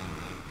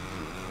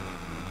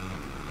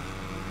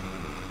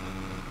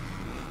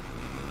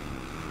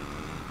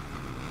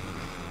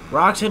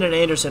 Roxon and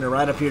Anderson are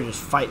right up here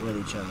just fighting with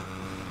each other.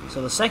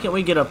 So the second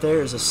we get up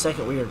there is the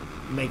second we are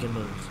making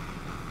moves.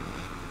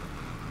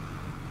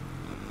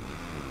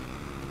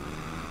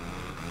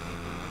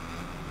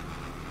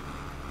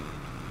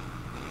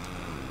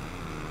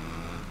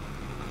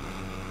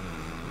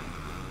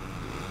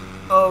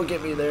 Oh,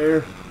 get me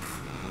there.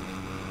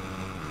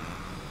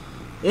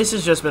 This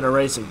has just been a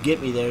race of get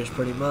me there's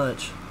pretty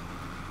much.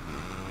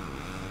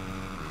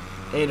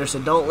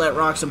 Anderson, don't let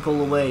Roxon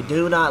pull away.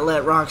 Do not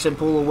let Roxon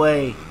pull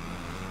away.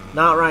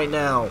 Not right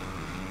now.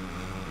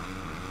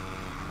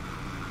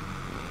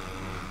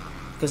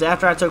 Because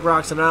after I took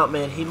Roxon out,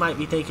 man, he might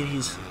be thinking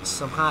he's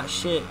some hot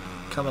shit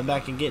coming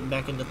back and getting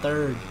back into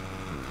third.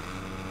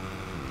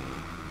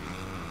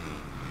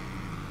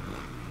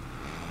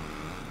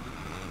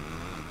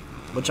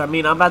 Which, I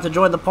mean, I'm about to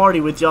join the party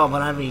with y'all,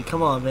 but I mean,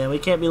 come on, man. We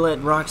can't be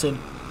letting Roxon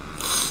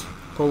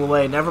pull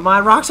away. Never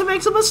mind, Roxon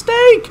makes a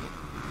mistake!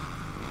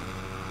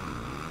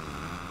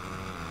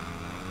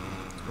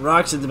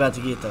 Roxon's about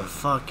to get the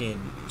fucking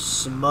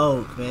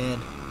smoke,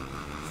 man.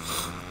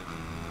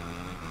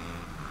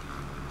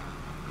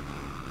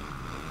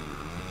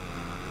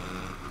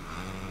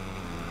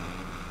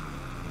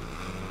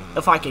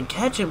 If I can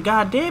catch him,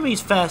 goddamn, he's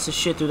fast as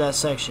shit through that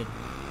section.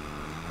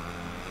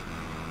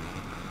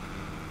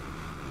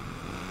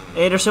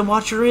 Anderson,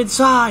 watch your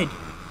inside.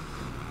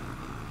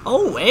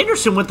 Oh,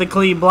 Anderson with the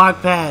clean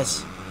block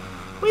pass.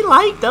 We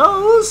like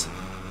those.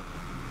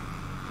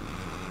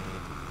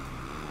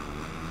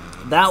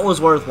 That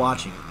was worth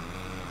watching.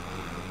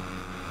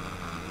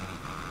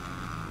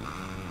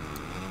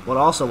 What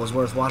also was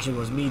worth watching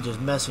was me just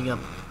messing up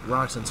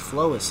Roxon's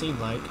flow, it seemed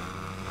like.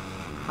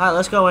 Alright,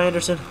 let's go,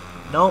 Anderson.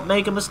 Don't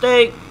make a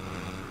mistake.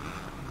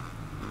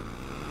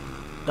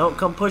 Don't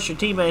come push your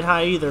teammate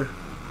high either.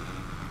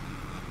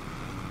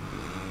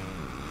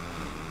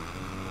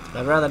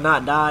 I'd rather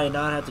not die and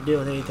not have to deal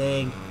with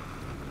anything.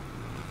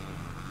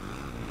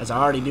 As I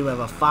already do have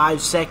a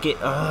 5-second...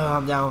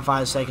 I'm down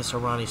 5 seconds to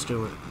Ronnie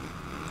Stewart.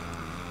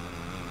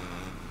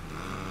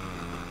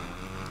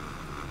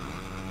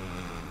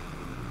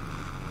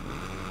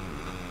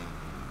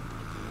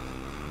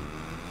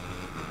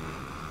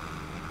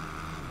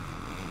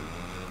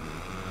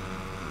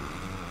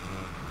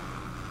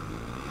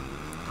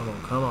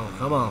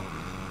 Come on.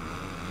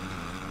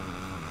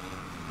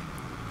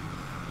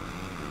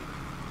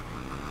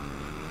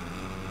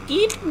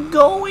 Get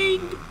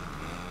going!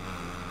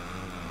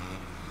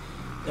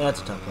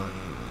 That's a tough one.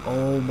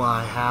 Oh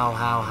my, how.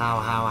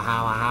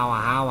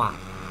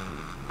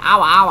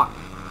 Ow.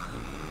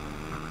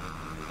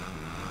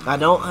 I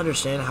don't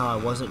understand how I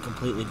wasn't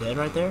completely dead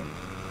right there.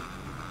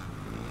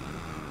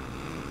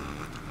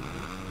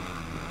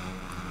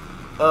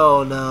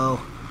 Oh no.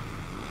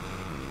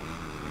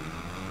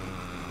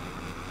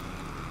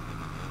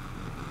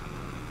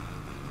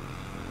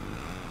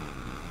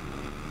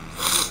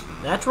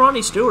 That's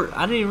Ronnie Stewart.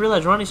 I didn't even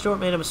realize Ronnie Stewart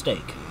made a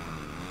mistake.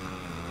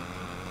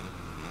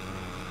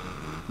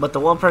 But the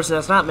one person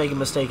that's not making a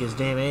mistake is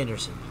damn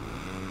Anderson.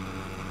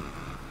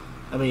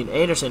 I mean,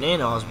 Anderson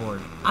and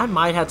Osborne. I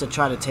might have to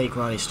try to take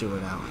Ronnie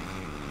Stewart out.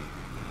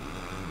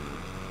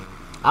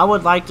 I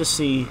would like to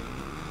see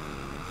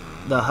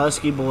the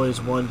Husky boys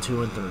 1,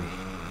 2, and 3.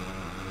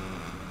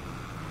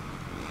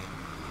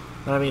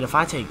 But I mean, if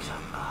I take...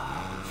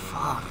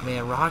 fuck,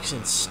 man.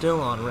 Roxon's still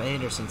on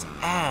Anderson's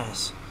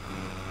ass.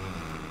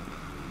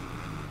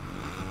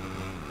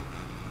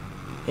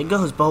 It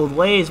goes both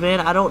ways, man.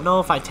 I don't know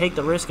if I take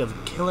the risk of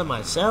killing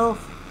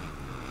myself.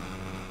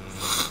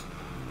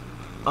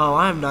 Oh,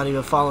 I'm not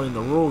even following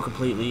the rule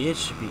completely. It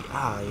should be...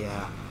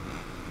 yeah.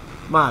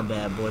 My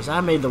bad, boys.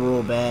 I made the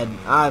rule bad.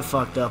 I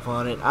fucked up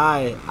on it.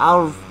 I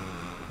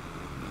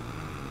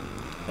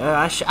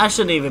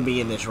shouldn't even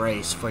be in this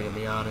race, if I can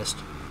be honest.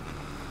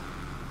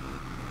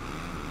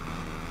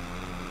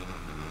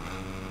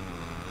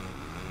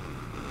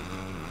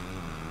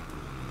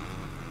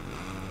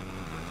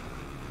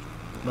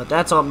 But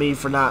that's on me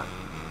for not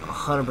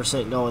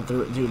 100% going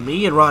through it. Dude,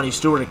 me and Ronnie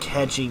Stewart are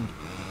catching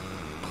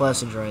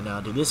Plessinger right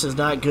now, dude. This is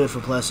not good for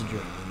Plessinger.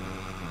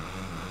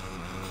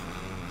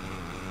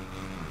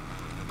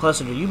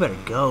 Plessinger, you better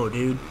go,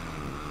 dude.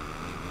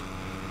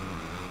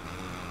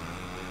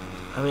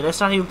 I mean, that's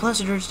not even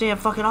Plessinger. It's damn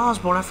fucking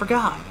Osborne. I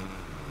forgot.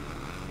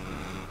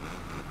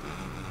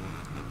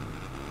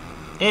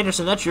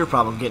 Anderson, that's your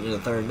problem getting in the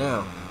third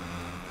now.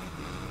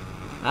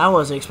 I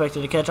wasn't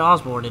expecting to catch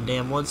Osborne in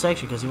damn one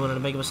section because he wanted to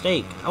make a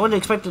mistake. I wasn't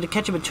expecting to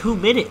catch him in 2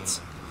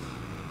 minutes.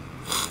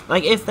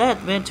 Like, if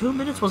that, man, 2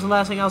 minutes was the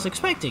last thing I was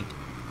expecting.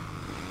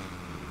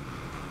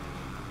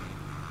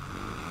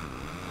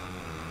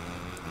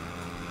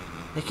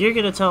 Like, you're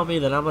going to tell me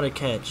that I'm going to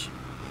catch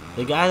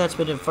the guy that's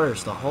been in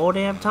first the whole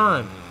damn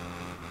time.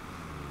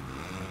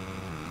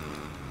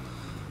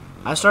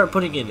 I start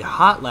putting in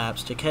hot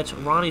laps to catch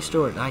Ronnie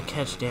Stewart, and I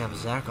catch damn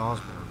Zach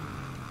Osborne.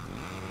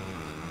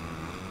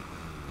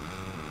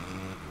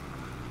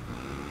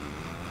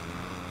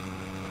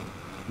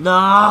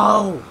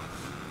 No!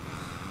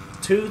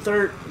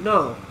 2/3,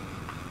 no.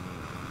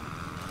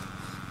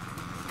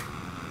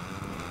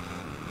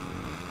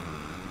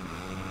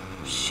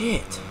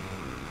 Shit.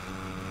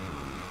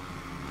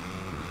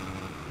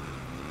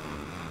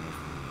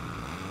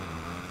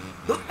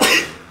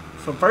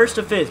 From first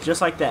to fifth, just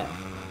like that.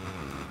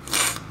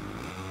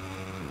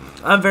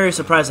 I'm very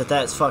surprised that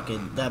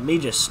that me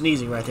just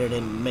sneezing right there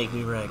didn't make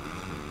me wreck.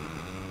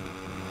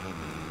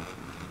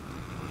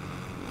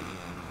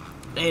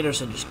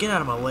 Anderson, just get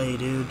out of my way,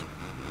 dude.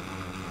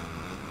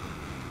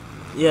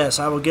 Yes,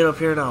 I will get up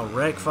here and I'll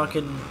wreck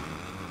fucking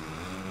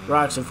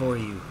Roxon for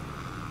you.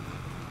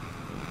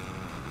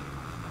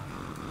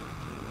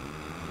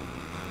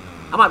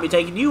 I might be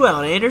taking you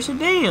out, Anderson.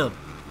 Damn.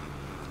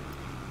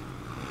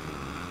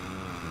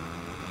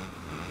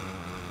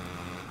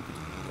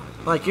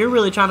 Like, you're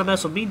really trying to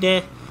mess with me,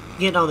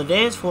 getting on the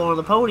dance floor on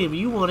the podium.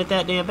 You want it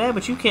that damn bad,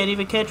 but you can't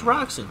even catch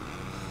Roxon.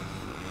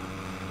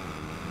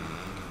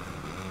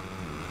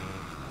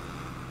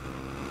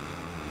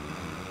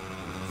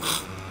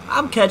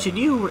 I'm catching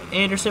you,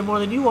 Anderson, more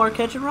than you are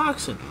catching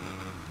Roxon.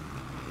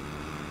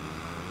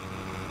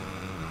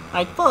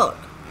 Like, fuck.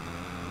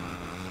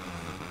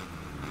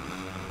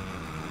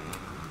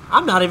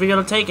 I'm not even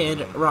going to take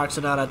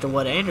Roxon out after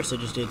what Anderson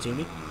just did to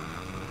me.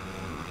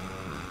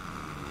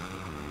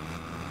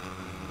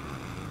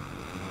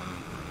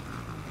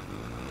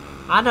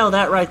 I know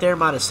that right there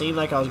might have seemed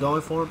like I was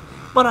going for him,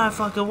 but I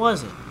fucking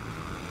wasn't.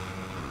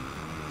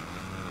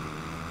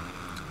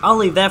 I'll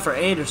leave that for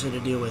Anderson to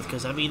deal with,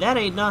 because, I mean, that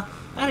ain't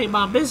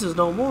my business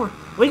no more.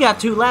 We got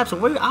 2 laps,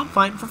 and I'm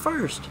fighting for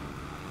first.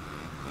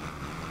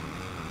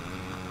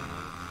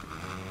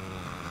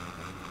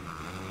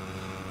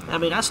 I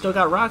mean, I still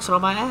got Roxon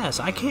on my ass.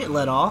 I can't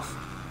let off.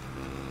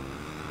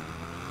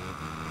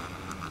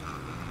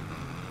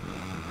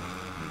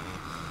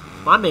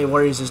 My main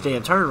worry is this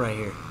damn turn right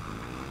here.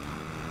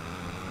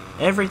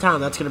 Every time,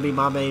 that's going to be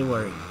my main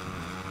worry.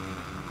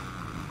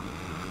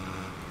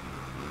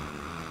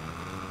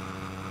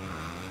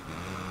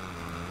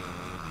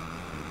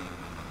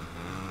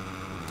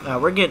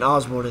 We're getting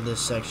Osborne in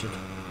this section.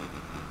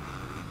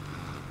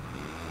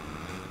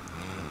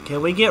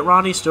 Can we get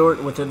Ronnie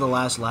Stewart within the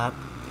last lap?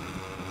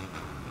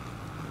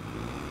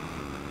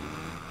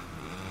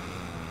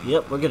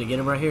 Yep, we're going to get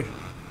him right here.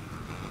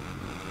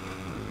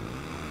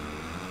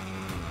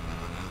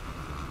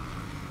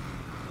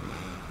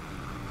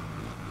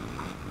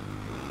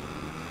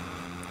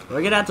 We're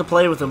going to have to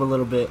play with him a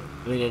little bit.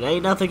 I mean, it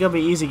ain't nothing going to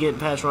be easy getting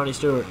past Ronnie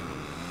Stewart.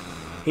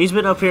 He's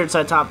been up here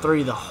inside top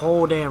 3 the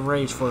whole damn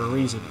race for a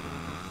reason.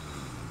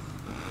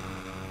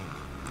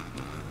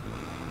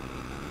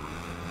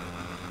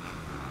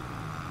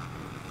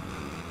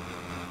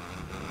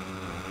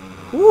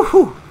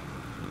 Woohoo!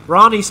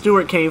 Ronnie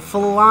Stewart came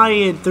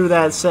flying through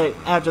that set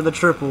after the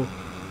triple.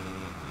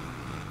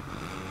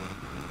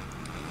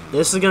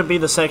 This is going to be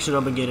the section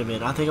I'm going to get him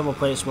in. I think I'm going to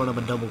play it smart on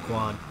a double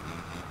quad.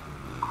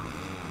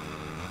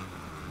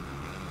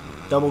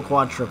 Double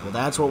quad triple.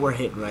 That's what we're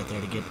hitting right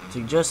there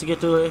just to get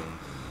through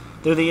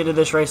the end of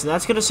this race. And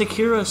that's going to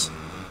secure us.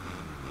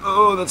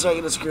 Oh, that's not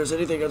going to secure us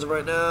anything as of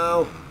right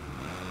now.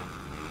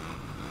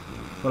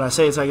 When I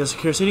say it's not going to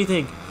secure us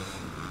anything.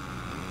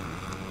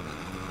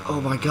 Oh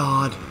my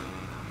god.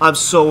 I'm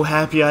so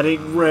happy I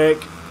didn't wreck.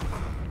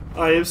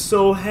 I am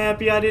so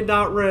happy I did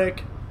not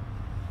wreck.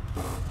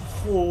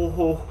 Ho,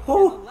 ho,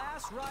 ho.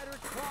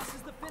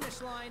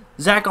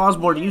 Zach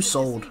Osborne, you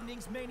sold.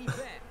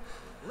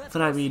 That's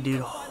what I mean,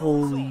 dude.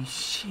 Holy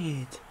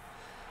shit.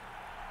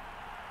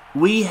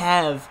 We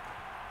have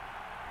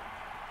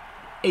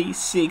a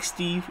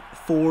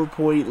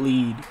 64-point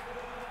lead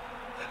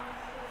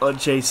on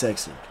Chase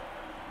Sexton.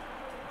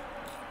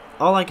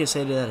 All I can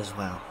say to that is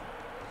wow.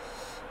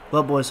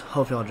 Well, boys,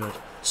 hope y'all enjoyed.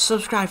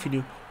 Subscribe if you're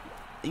new.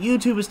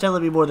 YouTube is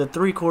telling me more than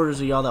 3/4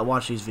 of y'all that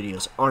watch these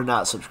videos are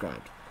not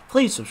subscribed.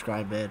 Please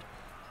subscribe, man.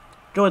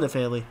 Join the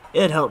family.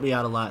 It'd help me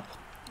out a lot.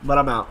 But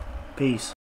I'm out. Peace.